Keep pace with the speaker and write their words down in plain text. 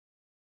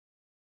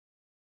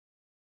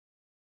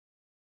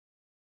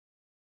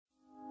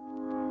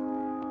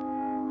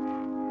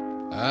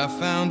I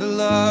found a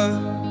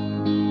love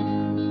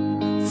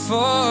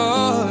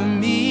for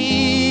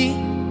me.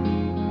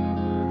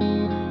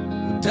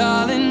 Well,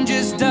 darling,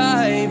 just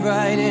dive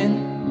right in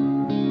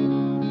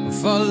and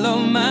follow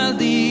my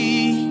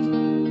lead.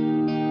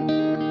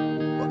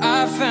 Well,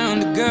 I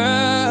found a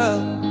girl,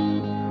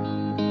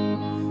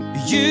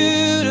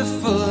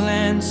 beautiful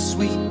and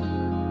sweet.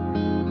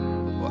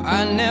 Well,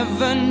 I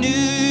never knew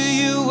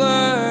you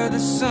were the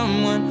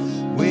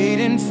someone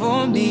waiting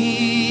for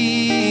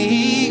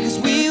me. 'Cause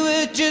we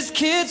were just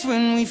kids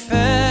when we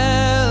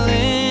fell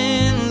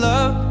in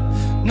love,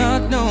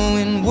 not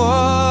knowing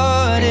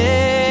what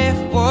it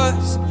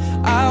was.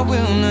 I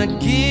will not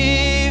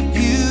give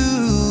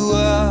you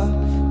up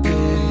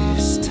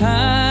this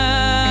time.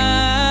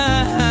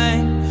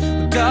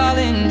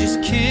 Darling,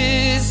 just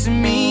kiss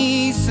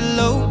me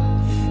slow.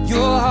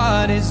 Your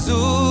heart is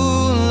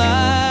all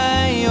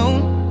I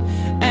own,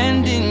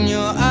 and in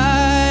your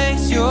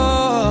eyes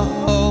you're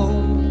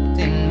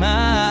holding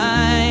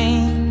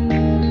mine.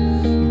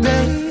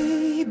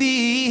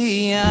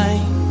 Baby,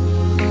 I'm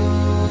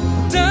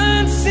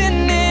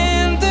dancing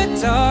in the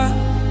dark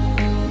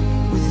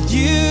with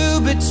you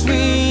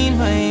between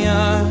my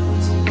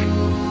arms,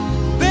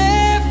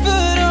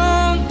 barefoot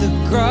on the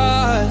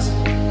grass.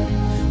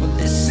 We're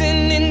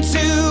listening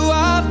to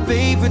our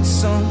favorite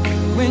song.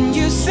 When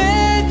you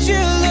said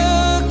you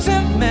looked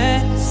a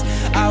mess,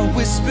 I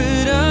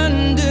whispered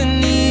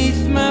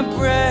underneath my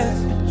breath,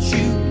 but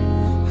you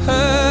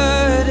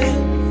heard it.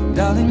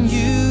 Darling,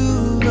 you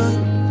look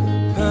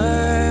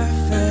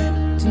perfect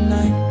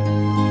tonight.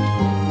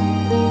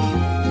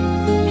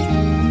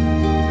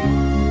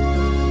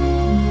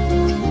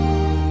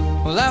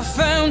 Well, I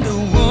found a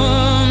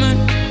woman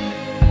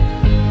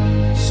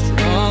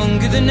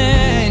stronger than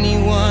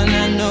anyone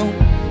I know.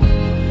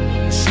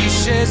 She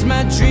shares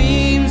my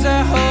dreams.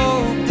 I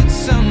hope that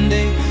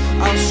someday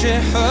I'll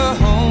share her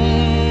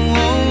home.